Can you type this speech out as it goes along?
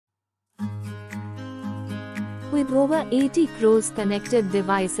With over 80 crores connected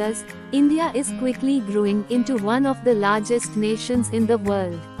devices, India is quickly growing into one of the largest nations in the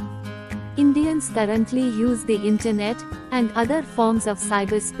world. Indians currently use the internet and other forms of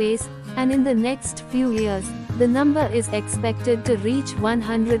cyberspace, and in the next few years, the number is expected to reach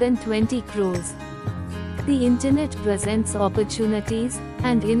 120 crores. The internet presents opportunities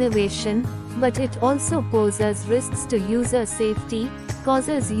and innovation, but it also poses risks to user safety,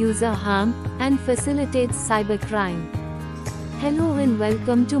 causes user harm, and facilitates cybercrime. Hello and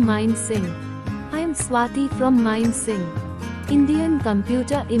welcome to mindsync. I am Swati from mindsync. Indian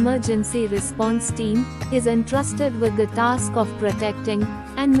Computer Emergency Response Team is entrusted with the task of protecting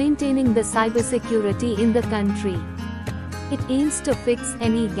and maintaining the cybersecurity in the country. It aims to fix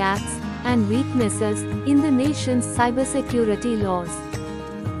any gaps and weaknesses in the nation's cybersecurity laws.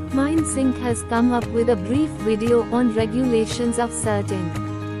 mindsync has come up with a brief video on regulations of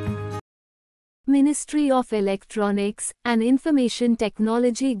CERT-In. Ministry of Electronics and Information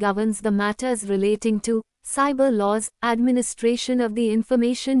Technology governs the matters relating to cyber laws, administration of the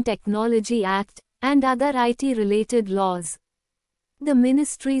Information Technology Act, and other IT-related laws. The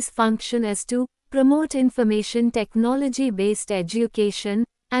ministry's function is to promote information technology-based education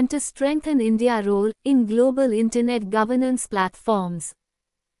and to strengthen India's role in global internet governance platforms.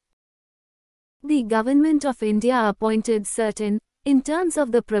 The Government of India appointed CERT-In in terms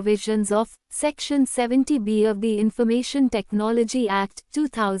of the provisions of Section 70B of the Information Technology Act,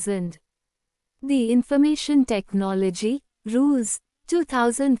 2000. The Information Technology Rules,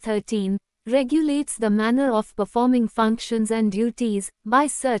 2013, regulates the manner of performing functions and duties by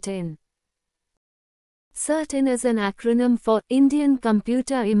CERT-In. CERT-In is an acronym for Indian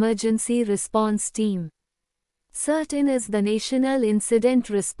Computer Emergency Response Team. CERT-In is the National Incident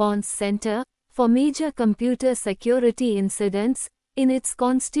Response Center for major computer security incidents in its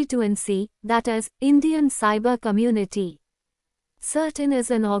constituency, that is, Indian cyber community. CERT-In is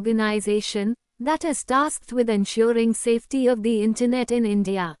an organization that is tasked with ensuring safety of the Internet in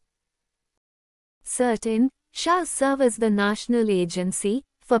India. CERT-In shall serve as the national agency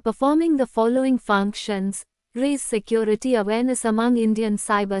for performing the following functions: raise security awareness among Indian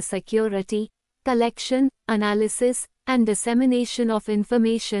cybersecurity, collection, analysis, and dissemination of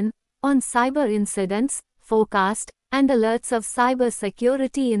information on cyber incidents, forecast and alerts of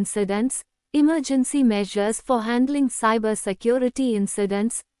cybersecurity incidents, emergency measures for handling cybersecurity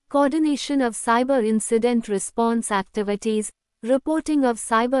incidents, coordination of cyber incident response activities, reporting of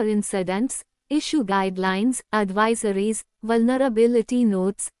cyber incidents, issue guidelines, advisories, vulnerability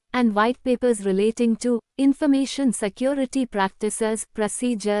notes, and white papers relating to information security practices,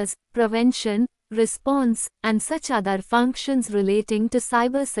 procedures, prevention, response, and such other functions relating to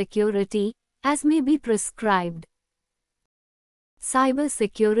cybersecurity, as may be prescribed.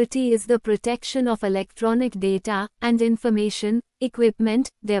 Cybersecurity is the protection of electronic data and information, equipment,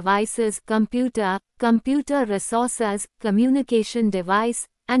 devices, computer resources, communication device,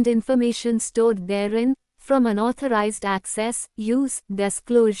 and information stored therein, from unauthorized access, use,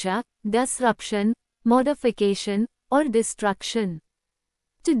 disclosure, disruption, modification, or destruction.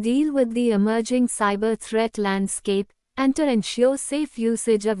 To deal with the emerging cyber threat landscape, and to ensure safe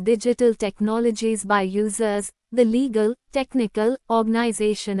usage of digital technologies by users, the legal, technical,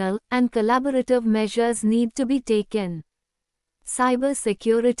 organizational, and collaborative measures need to be taken.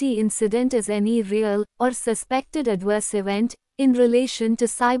 Cybersecurity incident is any real or suspected adverse event in relation to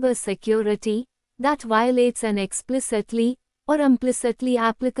cybersecurity that violates an explicitly or implicitly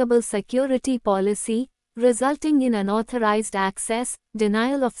applicable security policy, resulting in unauthorized access,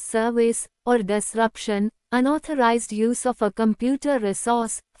 denial of service, or disruption, unauthorized use of a computer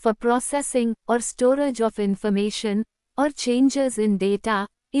resource for processing or storage of information, or changes in data,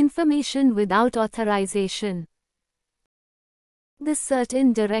 information without authorization. The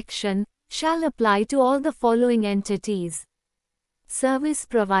CERT-In Direction shall apply to all the following entities: service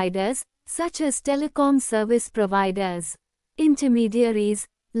providers, such as telecom service providers; intermediaries,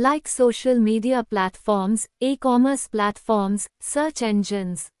 like social media platforms, e-commerce platforms, search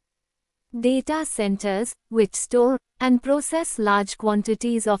engines; data centers, which store and process large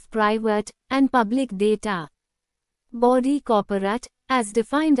quantities of private and public data; body corporate, as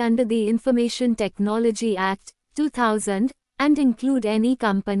defined under the Information Technology Act, 2000, and include any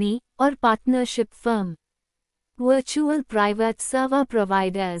company or partnership firm; virtual private server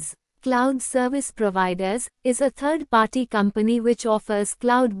providers. Cloud service providers is a third-party company which offers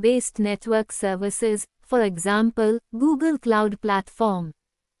cloud-based network services, for example, Google Cloud Platform.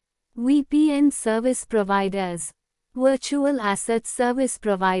 VPN service providers, virtual asset service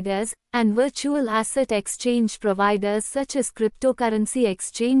providers, and virtual asset exchange providers such as cryptocurrency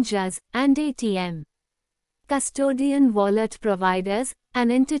exchanges and ATM. Custodian wallet providers,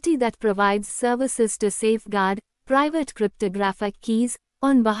 an entity that provides services to safeguard private cryptographic keys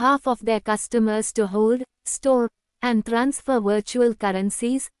on behalf of their customers to hold, store, and transfer virtual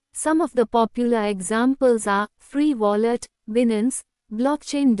currencies. Some of the popular examples are Free Wallet, Binance,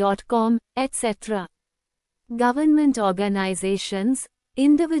 Blockchain.com, etc. Government organizations.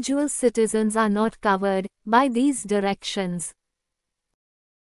 Individual citizens are not covered by these directions.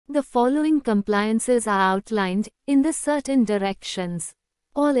 The following compliances are outlined in the CERT-In directions.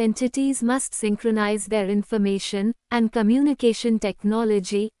 All entities must synchronize their information and communication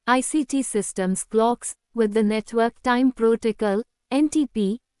technology (ICT) systems clocks with the Network Time Protocol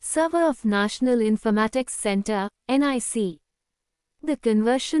 (NTP) server of National Informatics Center (NIC). The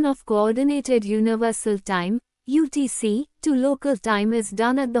conversion of Coordinated Universal Time (UTC) to local time is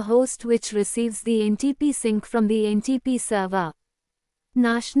done at the host, which receives the NTP sync from the NTP server.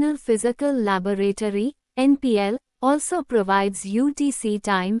 National Physical Laboratory (NPL) also provides UTC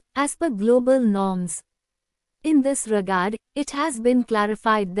time as per global norms. In this regard, it has been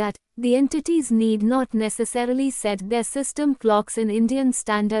clarified that the entities need not necessarily set their system clocks in Indian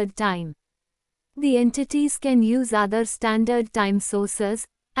Standard Time. The entities can use other standard time sources,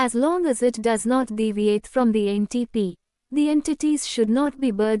 as long as it does not deviate from the NTP. The entities should not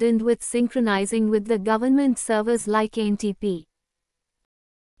be burdened with synchronizing with the government servers like NTP.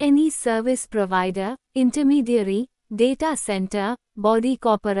 Any service provider, intermediary, data center, body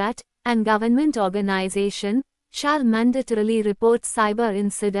corporate, and government organization shall mandatorily report cyber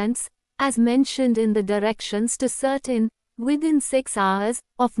incidents, as mentioned in the directions to CERT-In, within 6 hours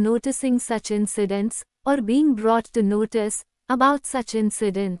of noticing such incidents, or being brought to notice about such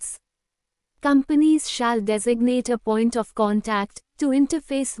incidents. Companies shall designate a point of contact to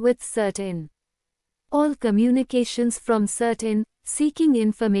interface with CERT-In. All communications from CERT-In, seeking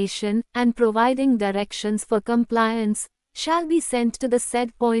information and providing directions for compliance, shall be sent to the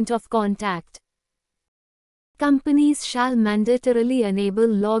said point of contact. Companies shall mandatorily enable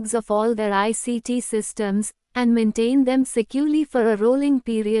logs of all their ICT systems and maintain them securely for a rolling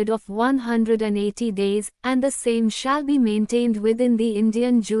period of 180 days, and the same shall be maintained within the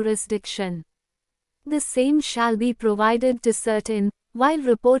Indian jurisdiction. The same shall be provided to CERT-In while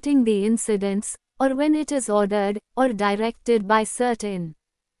reporting the incidents, or when it is ordered or directed by CERT-In.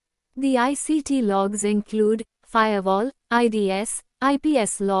 The ICT logs include firewall, IDS,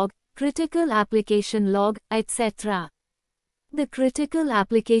 IPS log, critical application log, etc. The critical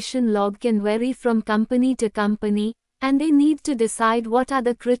application log can vary from company to company, and they need to decide what are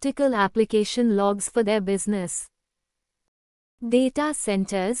the critical application logs for their business. Data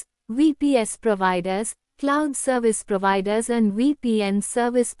centers, VPS providers, cloud service providers and VPN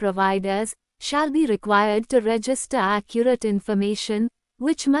service providers shall be required to register accurate information,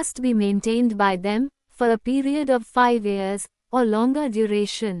 which must be maintained by them for a period of 5 years or longer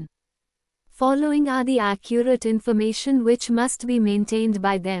duration. Following are the accurate information which must be maintained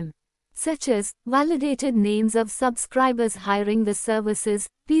by them, such as validated names of subscribers hiring the services,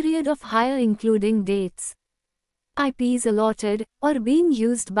 period of hire including dates, IPs allotted or being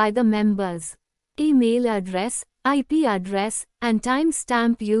used by the members, email address, IP address, and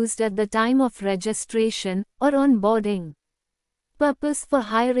timestamp used at the time of registration or onboarding. Purpose for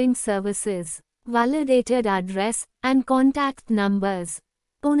hiring services, validated address, and contact numbers.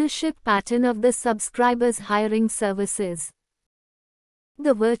 Ownership pattern of the subscribers hiring services.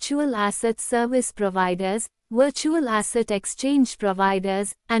 The virtual asset service providers, virtual asset exchange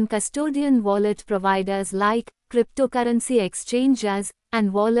providers, and custodian wallet providers like cryptocurrency exchanges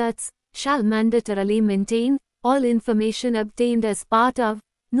and wallets shall mandatorily maintain all information obtained as part of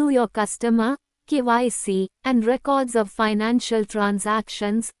Know Your Customer, KYC, and records of financial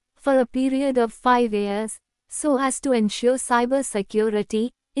transactions for a period of 5 years, so as to ensure cybersecurity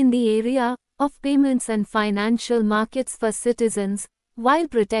in the area of payments and financial markets for citizens, while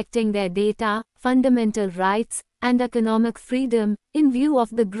protecting their data, fundamental rights, and economic freedom in view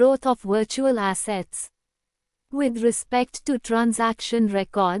of the growth of virtual assets. With respect to transaction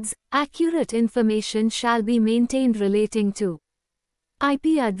records, accurate information shall be maintained relating to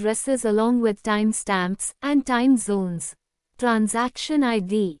IP addresses along with timestamps and time zones. Transaction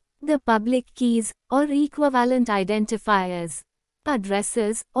ID, the public keys or equivalent identifiers,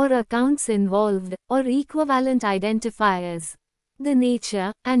 addresses or accounts involved or equivalent identifiers, the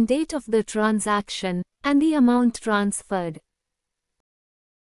nature and date of the transaction, and the amount transferred.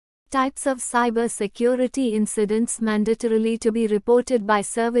 Types of cybersecurity incidents mandatorily to be reported by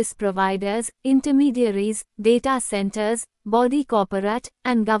service providers, intermediaries, data centers, body corporate,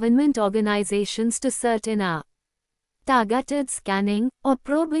 and government organizations to CERT-In are Targeted scanning or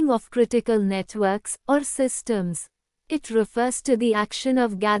probing of critical networks or systems. It refers to the action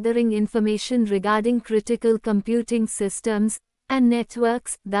of gathering information regarding critical computing systems and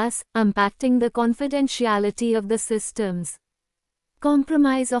networks, thus impacting the confidentiality of the systems.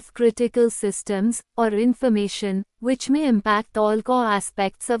 Compromise of critical systems or information, which may impact all core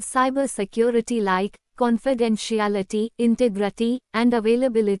aspects of cybersecurity like confidentiality, integrity, and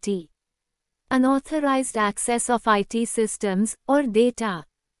availability. Unauthorized access of IT systems or data.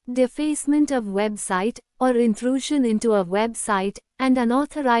 Defacement of website or intrusion into a website, and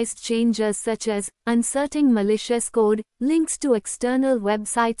unauthorized changes such as inserting malicious code, links to external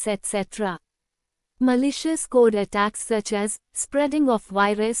websites, etc. Malicious code attacks such as spreading of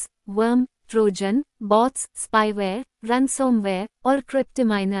virus, worm, Trojan, bots, spyware, ransomware, or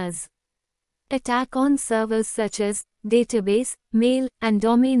cryptominers. Attack on servers such as database, mail, and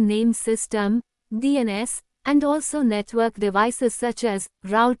domain name system, DNS, and also network devices such as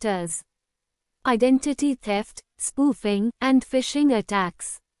routers. Identity theft, spoofing, and phishing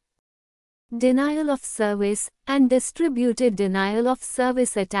attacks. Denial of service and distributed denial of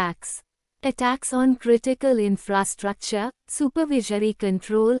service attacks. Attacks on critical infrastructure, supervisory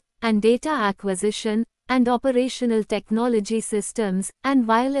control, and data acquisition, and operational technology systems, and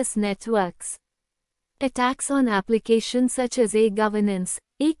wireless networks. Attacks on applications such as e-governance,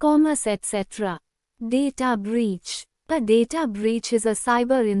 e-commerce, etc. Data breach. A data breach is a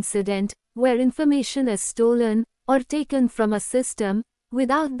cyber incident where information is stolen or taken from a system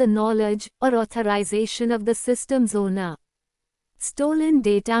without the knowledge or authorization of the system's owner. Stolen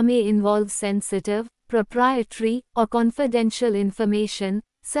data may involve sensitive, proprietary, or confidential information,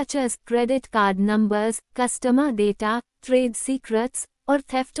 such as credit card numbers, customer data, trade secrets, or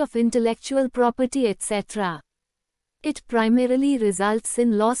theft of intellectual property, etc. It primarily results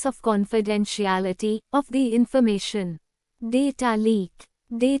in loss of confidentiality of the information. Data leak.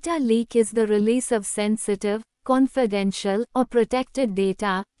 Data leak is the release of sensitive, confidential, or protected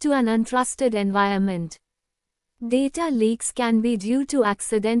data to an untrusted environment. Data leaks can be due to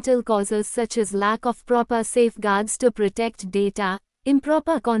accidental causes such as lack of proper safeguards to protect data,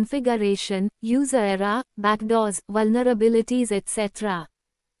 improper configuration, user error, backdoors, vulnerabilities, etc.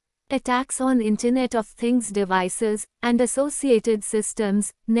 Attacks on Internet of Things devices and associated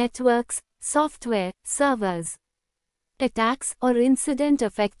systems, networks, software, servers. Attacks or incident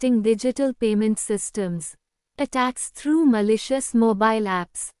affecting digital payment systems. Attacks through malicious mobile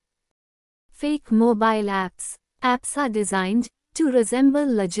apps. Fake mobile apps. Apps are designed to resemble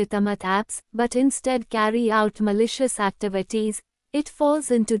legitimate apps but instead carry out malicious activities. It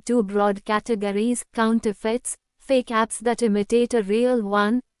falls into two broad categories: counterfeits, fake apps that imitate a real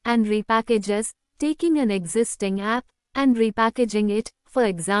one, and repackages, taking an existing app and repackaging it, for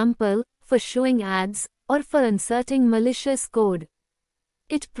example, for showing ads or for inserting malicious code.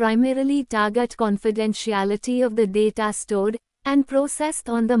 It primarily targets confidentiality of the data stored and processed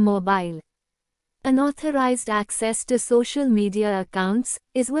on the mobile. Unauthorized access to social media accounts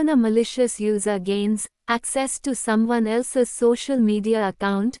is when a malicious user gains access to someone else's social media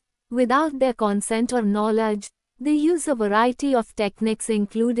account without their consent or knowledge. They use a variety of techniques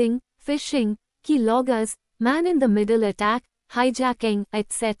including phishing, keyloggers, man-in-the-middle attack, hijacking,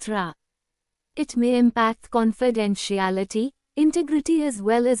 etc. It may impact confidentiality, integrity as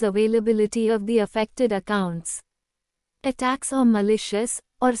well as availability of the affected accounts. Attacks on malicious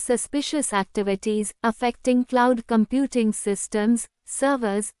or suspicious activities affecting cloud computing systems,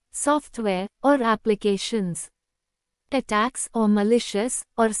 servers, software, or applications. Attacks or malicious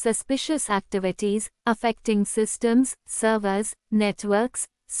or suspicious activities affecting systems, servers, networks,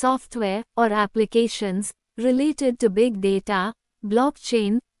 software, or applications related to big data,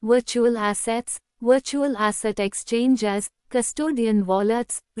 blockchain, virtual assets, virtual asset exchanges, custodian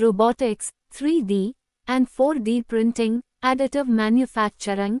wallets, robotics, 3D and 4D printing, additive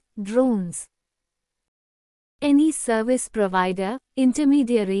manufacturing, drones. Any service provider,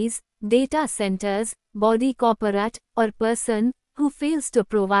 intermediaries, data centers, body corporate, or person who fails to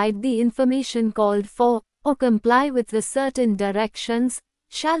provide the information called for or comply with the CERT-In directions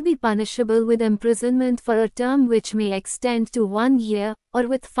shall be punishable with imprisonment for a term which may extend to 1 year, or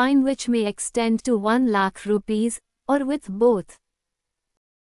with fine which may extend to 1 lakh rupees, or with both.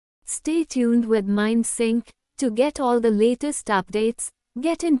 Stay tuned with MindSync to get all the latest updates.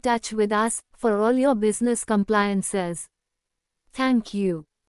 Get in touch with us for all your business compliances. Thank you.